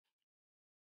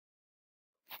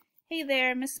Hey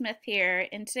there, Miss Smith here,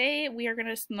 and today we are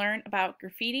going to learn about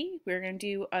graffiti. We're going to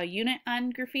do a unit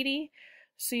on graffiti.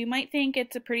 So you might think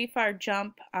it's a pretty far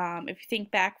jump. If you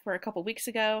think back for a couple weeks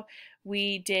ago,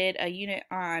 we did a unit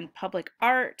on public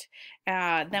art.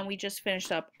 Then we just finished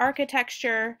up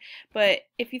architecture. But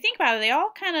if you think about it, they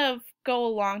all kind of go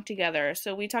along together.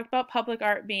 So we talked about public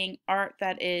art being art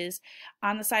that is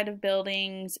on the side of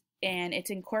buildings and it's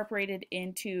incorporated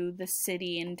into the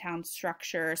city and town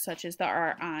structure, such as the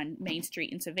art on Main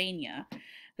Street in Sylvania.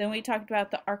 Then we talked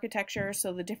about the architecture,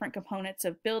 so the different components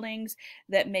of buildings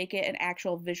that make it an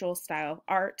actual visual style of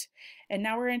art. And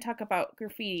now we're going to talk about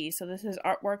graffiti. So this is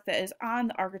artwork that is on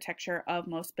the architecture of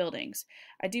most buildings.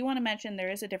 I do want to mention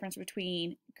there is a difference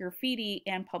between graffiti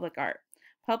and public art.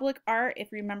 Public art,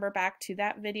 if you remember back to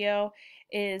that video,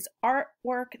 is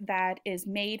artwork that is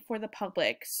made for the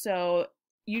public. So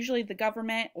usually the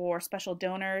government or special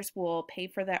donors will pay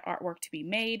for that artwork to be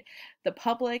made. The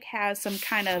public has some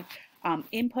kind of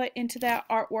input into that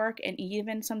artwork and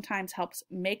even sometimes helps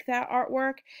make that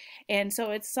artwork. And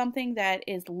so it's something that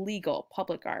is legal,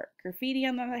 public art. Graffiti,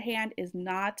 on the other hand, is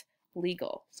not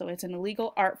legal. So it's an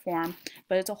illegal art form,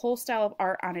 but it's a whole style of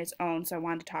art on its own. So I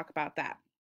wanted to talk about that.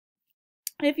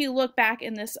 If you look back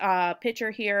in this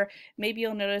picture here, maybe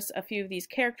you'll notice a few of these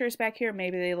characters back here.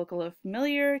 Maybe they look a little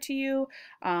familiar to you.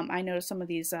 I noticed some of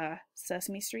these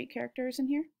Sesame Street characters in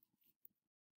here.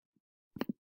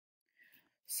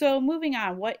 So moving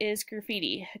on, what is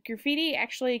graffiti? Graffiti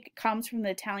actually comes from the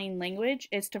Italian language.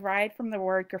 It's derived from the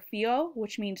word graffio,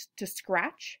 which means to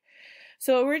scratch.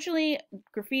 So originally,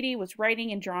 graffiti was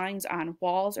writing and drawings on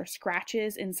walls or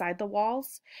scratches inside the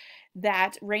walls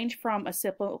that range from a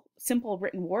simple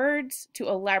written words to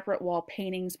elaborate wall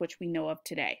paintings, which we know of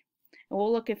today. And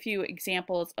we'll look at a few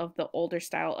examples of the older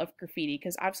style of graffiti,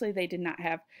 because obviously they did not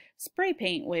have spray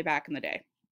paint way back in the day.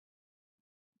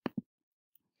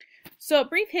 So a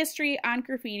brief history on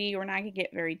graffiti. We're not going to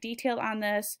get very detailed on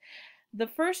this. The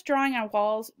first drawing on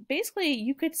walls, basically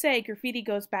you could say graffiti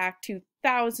goes back to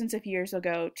thousands of years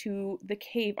ago to the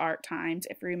cave art times,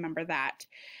 if you remember that.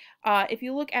 If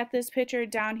you look at this picture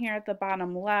down here at the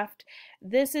bottom left,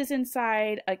 this is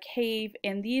inside a cave,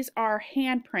 and these are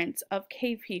handprints of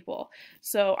cave people.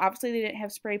 So obviously they didn't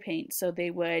have spray paint, so they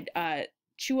would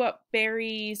chew up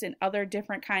berries and other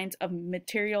different kinds of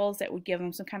materials that would give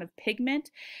them some kind of pigment,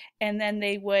 and then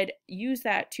they would use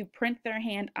that to print their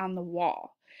hand on the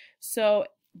wall. So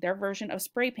their version of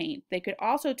spray paint. They could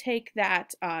also take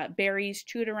that berries,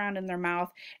 chew it around in their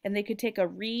mouth, and they could take a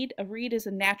reed. A reed is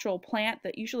a natural plant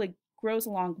that usually grows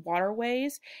along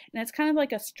waterways, and it's kind of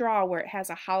like a straw where it has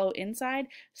a hollow inside.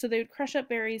 So they would crush up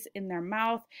berries in their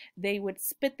mouth, they would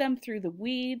spit them through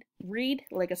the reed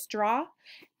like a straw,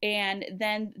 and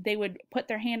then they would put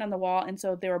their hand on the wall, and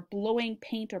so they were blowing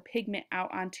paint or pigment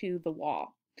out onto the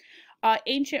wall.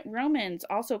 Ancient Romans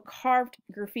also carved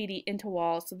graffiti into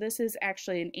walls. So this is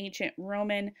actually an ancient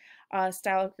Roman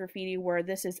style of graffiti where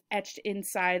this is etched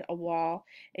inside a wall,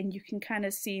 and you can kind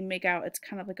of make out it's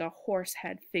kind of like a horse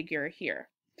head figure here.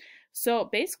 So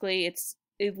basically it's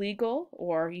illegal,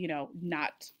 or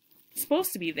not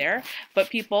supposed to be there, but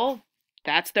people,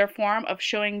 that's their form of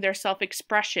showing their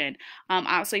self-expression.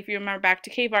 Obviously, if you remember back to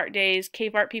cave art days,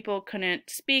 cave art people couldn't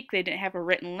speak. They didn't have a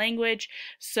written language.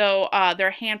 So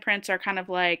their handprints are kind of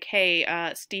like,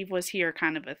 hey, Steve was here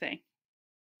kind of a thing.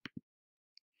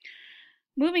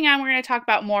 Moving on, we're going to talk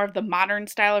about more of the modern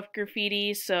style of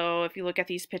graffiti. So if you look at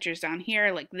these pictures down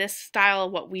here, like this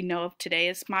style, what we know of today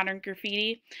is modern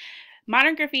graffiti.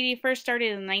 Modern graffiti first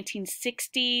started in the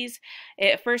 1960s.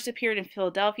 It first appeared in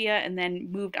Philadelphia and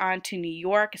then moved on to New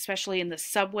York, especially in the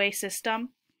subway system.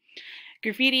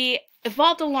 Graffiti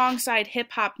evolved alongside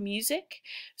hip-hop music,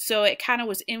 so it kind of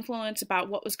was influenced about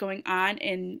what was going on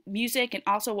in music and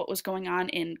also what was going on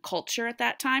in culture at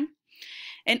that time.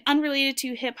 And unrelated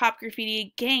to hip-hop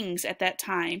graffiti, gangs at that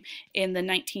time in the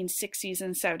 1960s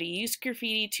and 70s used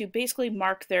graffiti to basically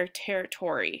mark their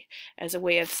territory as a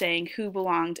way of saying who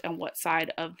belonged on what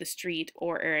side of the street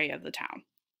or area of the town.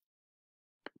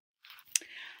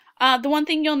 The one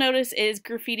thing you'll notice is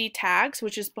graffiti tags,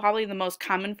 which is probably the most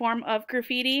common form of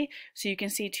graffiti. So you can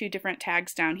see two different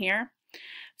tags down here.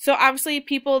 So obviously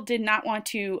people did not want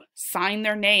to sign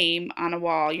their name on a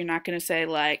wall. You're not going to say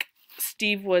like,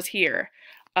 Steve was here.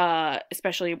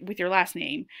 Especially with your last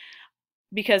name,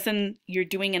 because then you're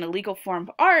doing an illegal form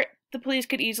of art. The police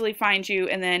could easily find you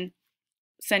and then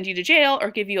send you to jail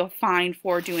or give you a fine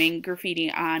for doing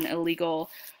graffiti on illegal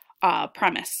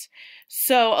premise.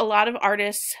 So a lot of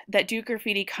artists that do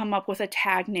graffiti come up with a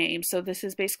tag name. So this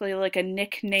is basically like a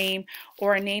nickname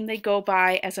or a name they go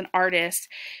by as an artist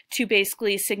to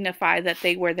basically signify that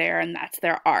they were there and that's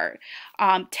their art.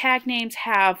 Tag names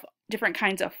have different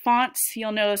kinds of fonts.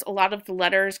 You'll notice a lot of the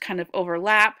letters kind of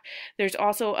overlap. There's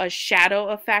also a shadow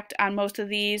effect on most of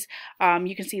these.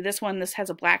 You can see this one, this has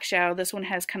a black shadow. This one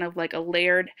has kind of like a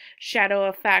layered shadow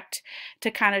effect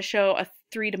to kind of show a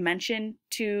three-dimension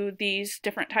to these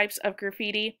different types of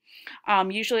graffiti.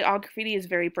 Usually all graffiti is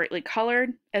very brightly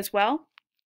colored as well.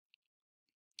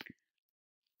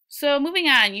 So moving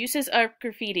on, uses of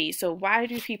graffiti. So why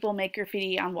do people make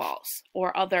graffiti on walls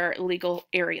or other illegal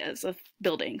areas of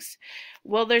buildings?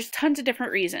 Well, there's tons of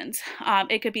different reasons.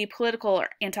 It could be political or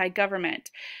anti-government.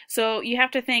 So you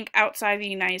have to think outside the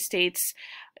United States.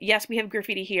 Yes, we have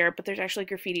graffiti here, but there's actually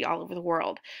graffiti all over the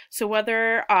world. So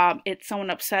whether it's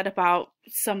someone upset about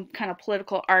some kind of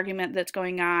political argument that's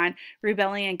going on,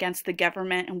 rebelling against the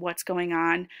government and what's going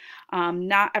on,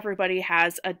 not everybody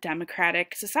has a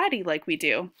democratic society like we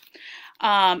do.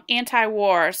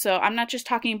 Anti-war. So I'm not just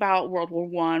talking about World War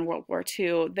I, World War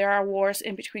II. There are wars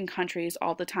in between countries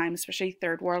all the time, especially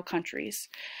third world countries.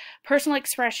 Personal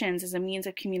expressions is a means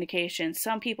of communication.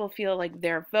 Some people feel like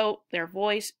their vote, their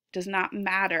voice does not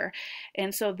matter,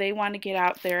 and so they want to get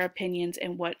out their opinions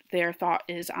and what their thought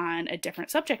is on a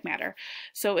different subject matter.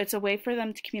 So it's a way for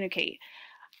them to communicate.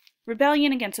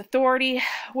 Rebellion against authority,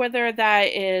 whether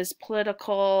that is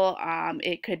political,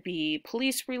 it could be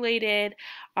police related,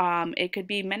 it could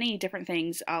be many different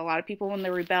things. A lot of people when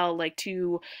they rebel like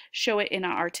to show it in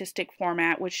an artistic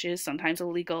format, which is sometimes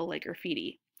illegal, like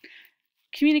graffiti.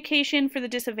 Communication for the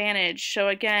disadvantaged. So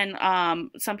again,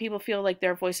 some people feel like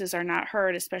their voices are not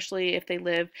heard, especially if they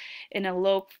live in a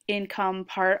low income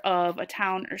part of a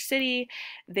town or city.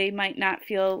 They might not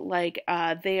feel like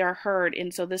they are heard.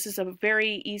 And so this is a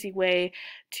very easy way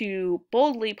to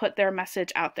boldly put their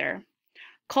message out there.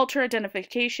 Culture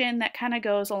identification, that kind of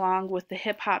goes along with the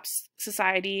hip hop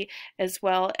society as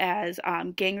well as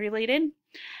gang related.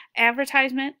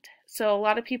 Advertisement. So a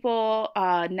lot of people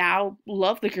now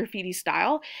love the graffiti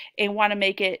style and want to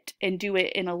make it and do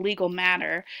it in a legal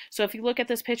manner. So if you look at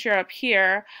this picture up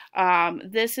here,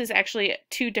 this is actually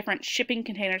two different shipping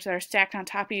containers that are stacked on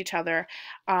top of each other.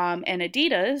 And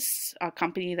Adidas, a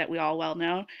company that we all well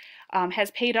know, has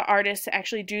paid an artist to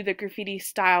actually do the graffiti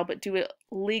style but do it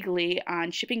legally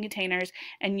on shipping containers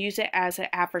and use it as an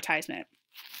advertisement.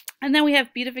 And then we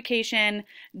have beautification,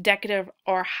 decorative,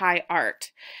 or high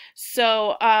art.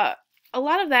 So a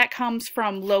lot of that comes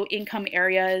from low-income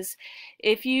areas.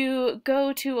 If you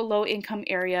go to a low-income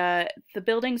area, the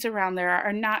buildings around there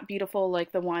are not beautiful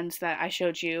like the ones that I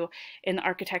showed you in the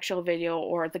architectural video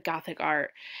or the Gothic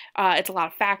art. It's a lot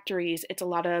of factories, it's a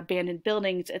lot of abandoned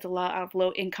buildings, it's a lot of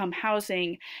low-income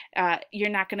housing. You're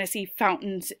not going to see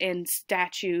fountains and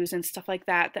statues and stuff like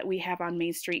that that we have on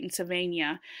Main Street in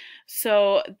Sylvania.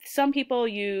 So some people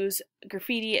use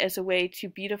graffiti as a way to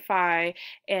beautify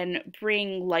and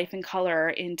bring life and color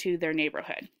into their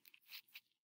neighborhood.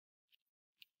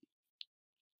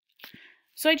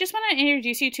 So I just want to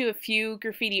introduce you to a few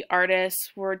graffiti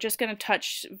artists. We're just going to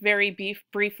touch very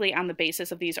briefly on the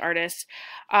basis of these artists.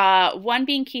 One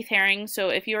being Keith Haring. So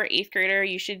if you're an 8th grader,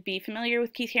 you should be familiar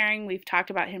with Keith Haring. We've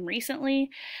talked about him recently.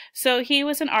 So he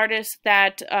was an artist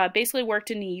that basically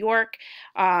worked in New York.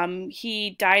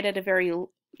 He died at a very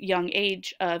young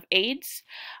age of AIDS,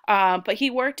 but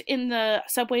he worked in the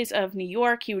subways of New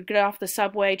York. He would get off the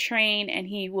subway train and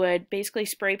he would basically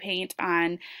spray paint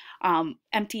on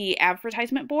empty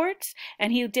advertisement boards,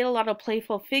 and he did a lot of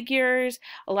playful figures,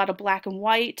 a lot of black and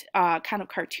white kind of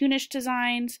cartoonish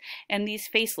designs, and these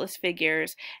faceless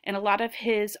figures. And a lot of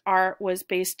his art was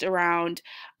based around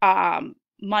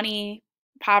money,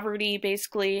 poverty,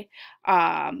 basically,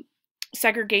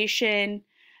 segregation,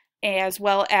 as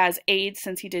well as AIDS,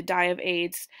 since he did die of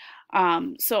AIDS.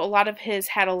 So a lot of his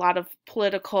had a lot of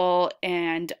political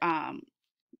and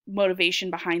motivation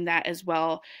behind that as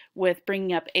well, with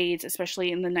bringing up AIDS,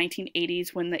 especially in the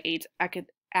 1980s when the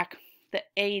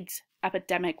AIDS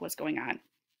epidemic was going on.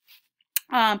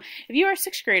 If you are a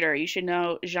 6th grader, you should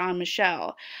know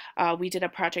Jean-Michel. We did a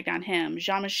project on him.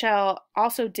 Jean-Michel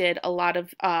also did a lot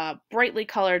of brightly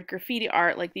colored graffiti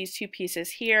art like these two pieces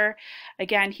here.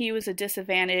 Again, he was a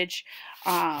disadvantaged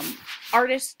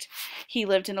artist. He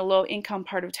lived in a low-income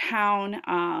part of town,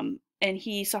 and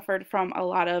he suffered from a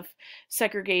lot of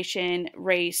segregation,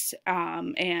 race,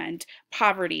 and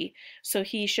poverty. So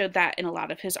he showed that in a lot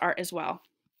of his art as well.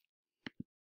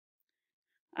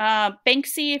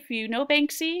 Banksy, if you know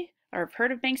Banksy, or have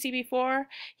heard of Banksy before.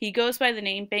 He goes by the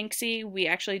name Banksy. We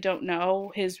actually don't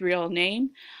know his real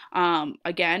name,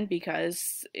 again,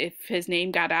 because if his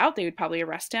name got out, they would probably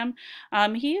arrest him.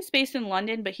 He is based in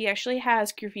London, but he actually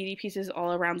has graffiti pieces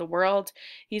all around the world.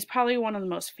 He's probably one of the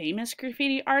most famous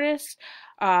graffiti artists,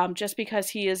 just because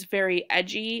he is very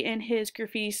edgy in his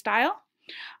graffiti style.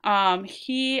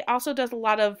 He also does a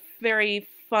lot of very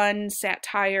fun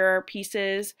satire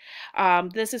pieces.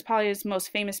 This is probably his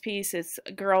most famous piece. It's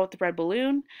A Girl with the Red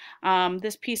Balloon.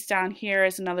 This piece down here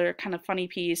is another kind of funny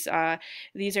piece.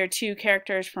 These are two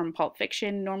characters from Pulp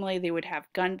Fiction. Normally they would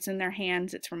have guns in their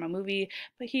hands. It's from a movie,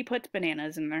 but he puts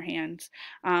bananas in their hands.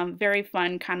 Very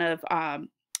fun kind of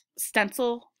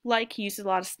stencil like. He uses a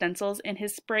lot of stencils in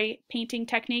his spray painting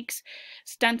techniques.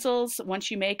 Stencils,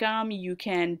 once you make them, you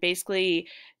can basically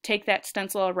take that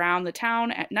stencil around the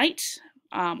town at night.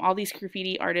 All these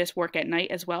graffiti artists work at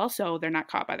night as well, so they're not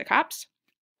caught by the cops.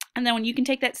 And then when you can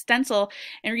take that stencil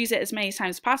and reuse it as many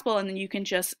times as possible, and then you can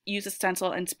just use a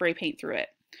stencil and spray paint through it.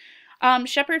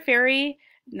 Shepard Fairey,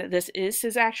 this is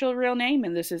his actual real name,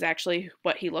 and this is actually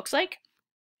what he looks like.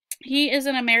 He is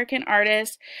an American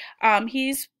artist.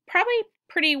 He's probably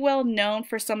pretty well known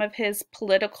for some of his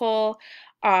political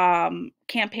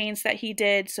campaigns that he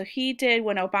did. So he did,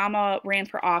 when Obama ran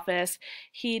for office,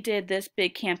 he did this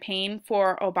big campaign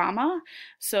for Obama.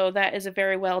 So that is a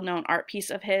very well-known art piece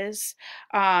of his.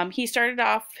 He started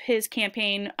off his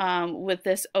campaign with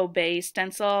this Obey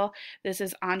stencil. This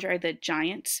is Andre the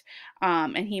Giant.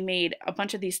 And he made a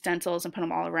bunch of these stencils and put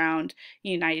them all around the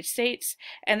United States.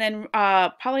 And then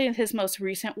probably his most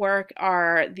recent work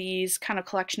are these kind of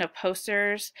collection of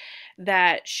posters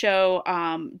that show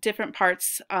different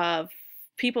parts of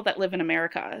people that live in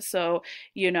America. So,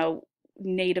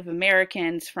 Native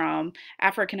Americans, from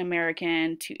African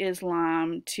American to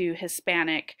Islam to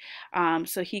Hispanic.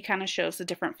 So he kind of shows the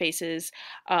different faces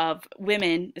of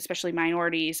women, especially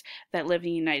minorities, that live in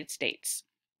the United States.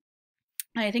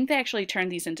 And I think they actually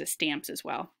turned these into stamps as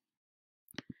well.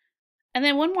 And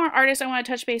then one more artist I want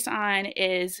to touch base on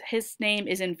is, his name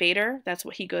is Invader. That's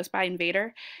what he goes by,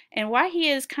 Invader. And why he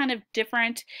is kind of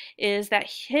different is that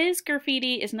his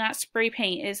graffiti is not spray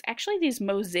paint, it's actually these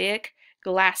mosaic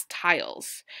glass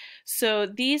tiles. So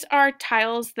these are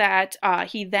tiles that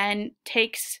he then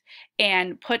takes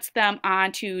and puts them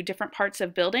onto different parts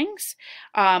of buildings.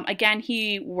 Again,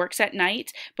 he works at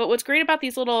night, but what's great about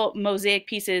these little mosaic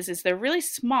pieces is they're really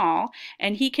small,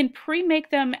 and he can pre-make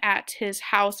them at his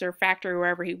house or factory,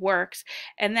 wherever he works,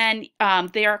 and then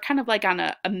they are kind of like on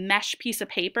a mesh piece of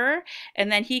paper,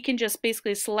 and then he can just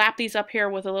basically slap these up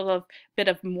here with a little bit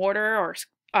of mortar or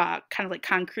kind of like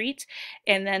concrete,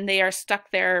 and then they are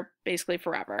stuck there basically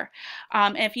forever.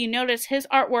 And if you notice, his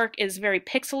artwork is very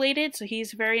pixelated, so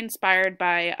he's very inspired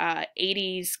by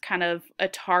 80s kind of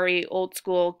Atari old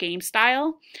school game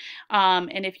style.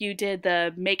 And if you did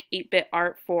the make 8-bit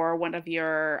art for one of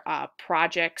your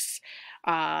projects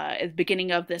at the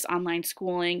beginning of this online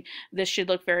schooling, this should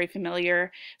look very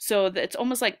familiar. So it's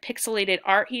almost like pixelated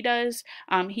art he does.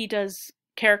 He does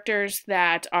characters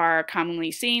that are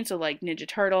commonly seen, so like Ninja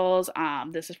Turtles.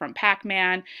 This is from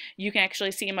Pac-Man. You can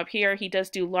actually see him up here. He does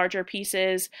do larger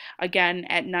pieces. Again,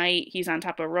 at night, he's on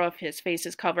top of a roof, his face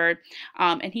is covered,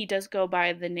 and he does go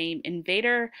by the name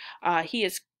Invader. He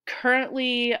is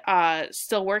currently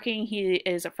still working. He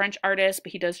is a French artist,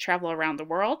 but he does travel around the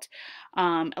world.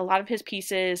 A lot of his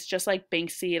pieces, just like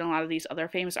Banksy and a lot of these other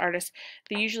famous artists,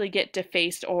 they usually get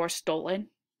defaced or stolen.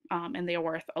 And they are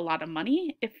worth a lot of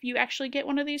money if you actually get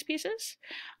one of these pieces.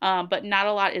 But not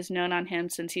a lot is known on him,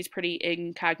 since he's pretty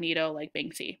incognito like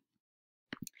Banksy.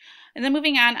 And then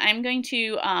moving on, I'm going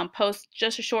to post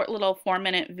just a short little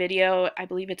 4-minute video. I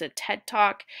believe it's a TED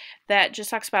Talk that just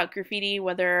talks about graffiti,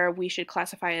 whether we should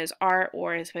classify it as art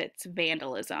or if it's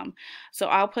vandalism. So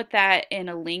I'll put that in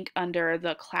a link under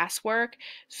the classwork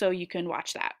so you can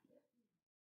watch that.